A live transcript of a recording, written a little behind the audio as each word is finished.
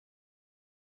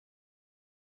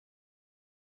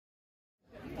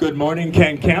Good morning,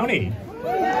 Kent County.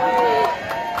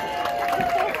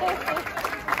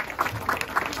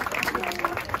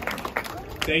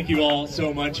 Thank you all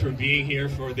so much for being here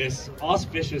for this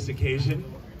auspicious occasion.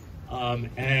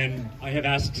 And I have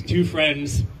asked two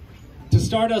friends to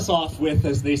start us off with,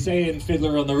 as they say in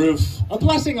Fiddler on the Roof, a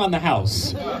blessing on the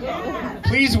house.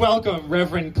 Please welcome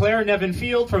Reverend Claire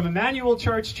Nevin-Field from Emmanuel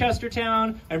Church,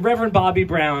 Chestertown, and Reverend Bobby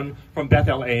Brown from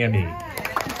Bethel AME.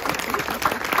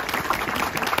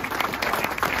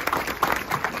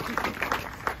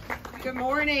 Good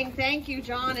morning. Thank you,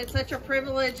 John. It's such a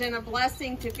privilege and a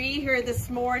blessing to be here this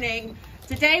morning.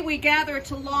 Today we gather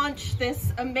to launch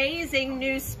this amazing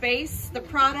new space, the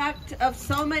product of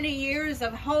so many years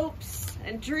of hopes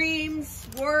and dreams,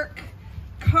 work,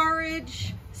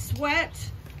 courage, sweat,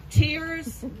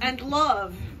 tears, and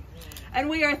love. And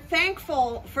we are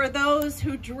thankful for those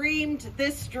who dreamed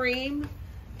this dream,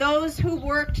 those who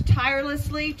worked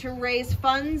tirelessly to raise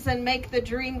funds and make the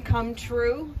dream come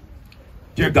true.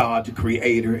 Dear God, the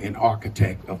creator and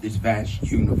architect of this vast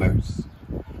universe,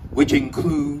 which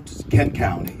includes Kent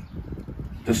County,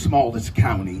 the smallest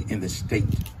county in the state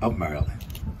of Maryland,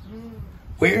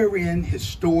 wherein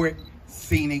historic,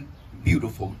 scenic,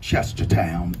 beautiful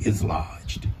Chestertown is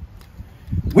lodged.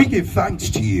 We give thanks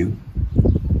to you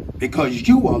because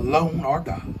you alone are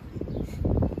God.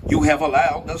 You have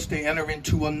allowed us to enter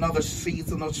into another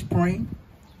season of spring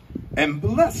and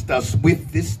blessed us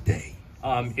with this day.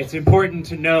 It's important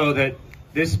to know that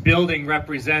this building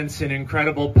represents an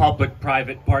incredible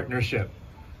public-private partnership.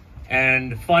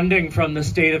 And funding from the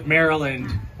state of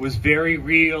Maryland was very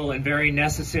real and very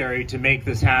necessary to make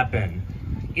this happen.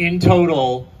 In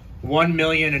total,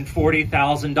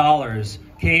 $1,040,000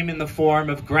 came in the form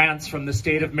of grants from the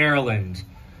state of Maryland.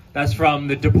 That's from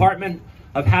the Department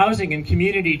of Housing and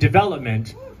Community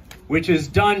Development, which is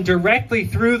done directly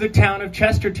through the town of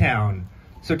Chestertown.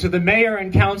 So to the mayor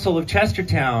and council of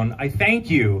Chestertown, I thank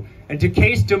you. And to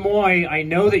Case Des Moines, I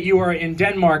know that you are in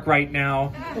Denmark right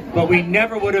now, but we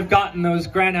never would have gotten those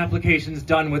grant applications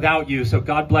done without you, so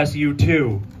God bless you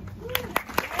too.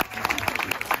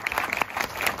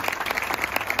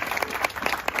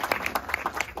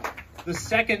 The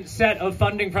second set of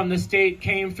funding from the state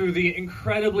came through the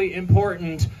incredibly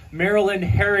important Maryland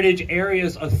Heritage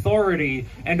Areas Authority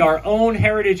and our own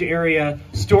heritage area,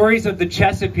 Stories of the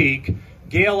Chesapeake,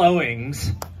 Gail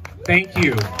Owings. Thank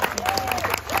you.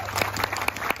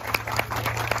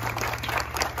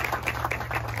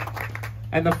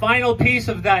 And the final piece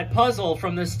of that puzzle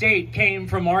from the state came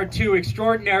from our two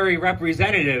extraordinary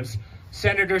representatives,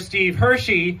 Senator Steve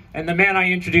Hershey and the man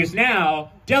I introduce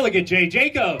now, Delegate Jay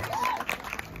Jacobs.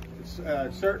 It's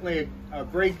certainly a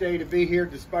great day to be here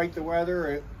despite the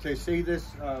weather, to see this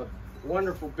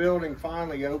wonderful building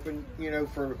finally open. You know,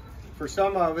 for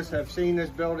some of us have seen this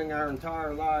building our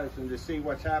entire lives, and to see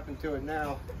what's happened to it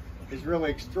now is really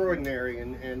extraordinary,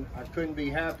 and I couldn't be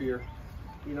happier.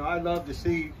 You know, I love to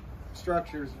see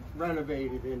structures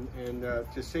renovated, and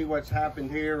to see what's happened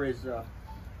here is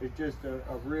just a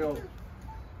real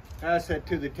asset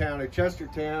to the town of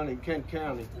Chestertown and Kent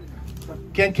County.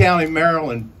 Kent County,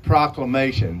 Maryland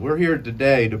proclamation. We're here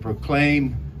today to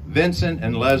proclaim Vincent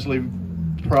and Leslie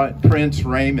Prince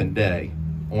Raimond Day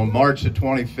on March the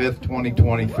 25th,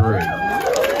 2023.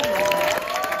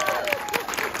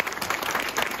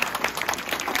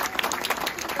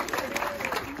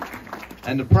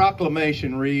 And the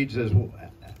proclamation reads as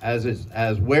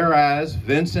whereas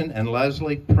Vincent and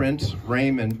Leslie Prince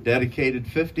Raimond dedicated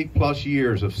 50+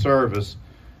 years of service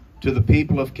to the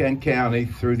people of Kent County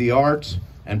through the arts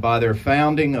and by their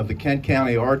founding of the Kent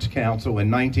County Arts Council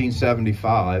in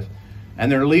 1975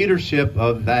 and their leadership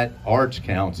of that Arts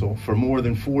Council for more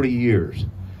than 40 years.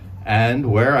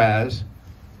 And whereas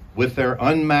with their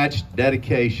unmatched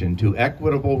dedication to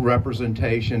equitable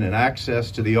representation and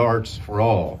access to the arts for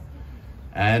all,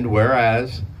 and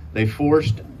whereas they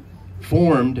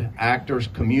formed Actors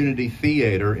Community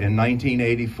Theater in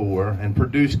 1984 and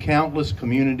produced countless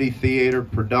community theater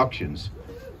productions.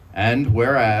 And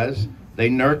whereas they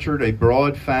nurtured a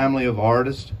broad family of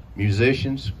artists,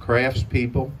 musicians,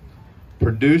 craftspeople,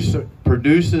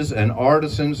 producers, and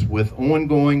artisans with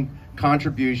ongoing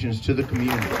contributions to the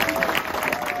community.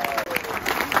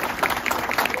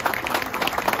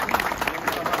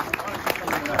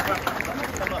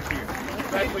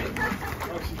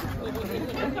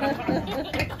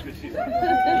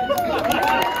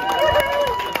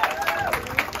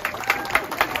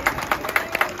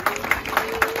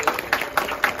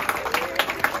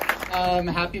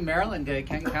 Happy Maryland Day,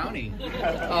 Kent County.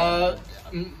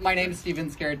 My name is Steven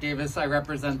Skerritt-Davis. I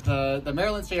represent the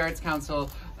Maryland State Arts Council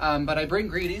But I bring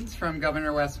greetings from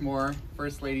Governor Wes Moore,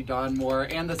 First Lady Dawn Moore,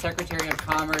 and the Secretary of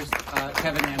Commerce,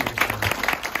 Kevin Anderson.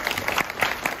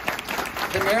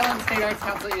 The Maryland State Arts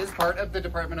Council is part of the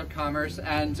Department of Commerce,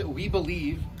 and we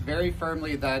believe very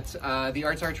firmly that the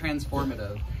arts are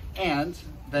transformative and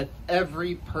that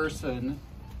every person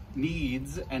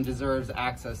needs and deserves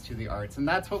access to the arts. And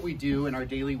that's what we do in our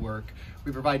daily work.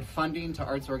 We provide funding to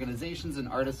arts organizations and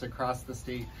artists across the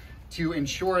state to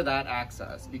ensure that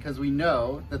access, because we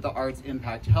know that the arts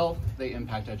impact health, they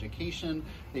impact education,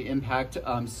 they impact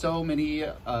so many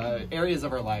areas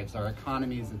of our lives, our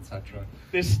economies, etc.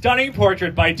 This stunning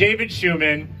portrait by David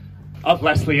Schumann of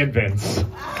Leslie and Vince.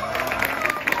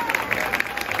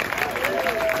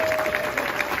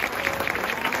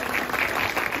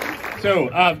 So,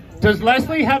 does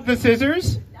Leslie have the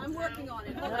scissors? I'm working on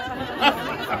it.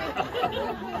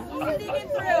 Sitting it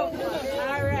through.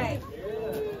 All right.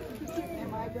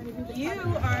 You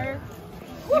are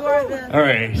the... All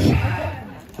right.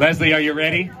 Leslie, are you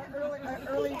ready?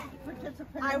 Early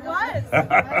participant. I was.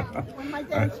 One of my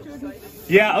dance students.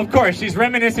 Yeah, of course. She's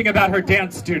reminiscing about her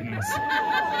dance students.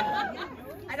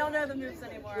 I don't know the moves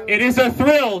anymore. It is a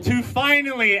thrill to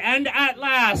finally and at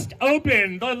last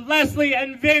open the Leslie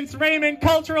and Vince Raimond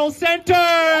Cultural Center!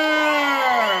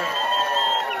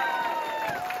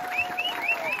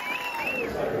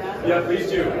 Yeah, please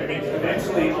do. I mean,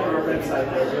 eventually our website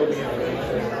there will be information.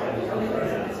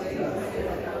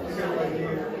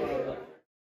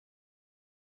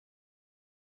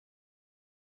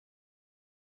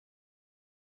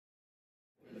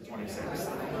 The 26th.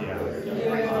 Yeah.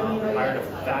 Hired a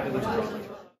fabulous group.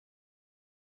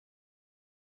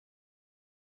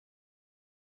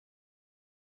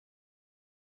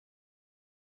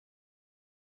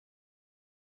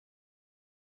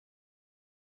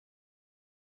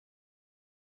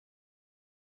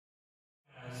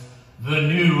 The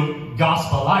new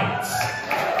Gospelites.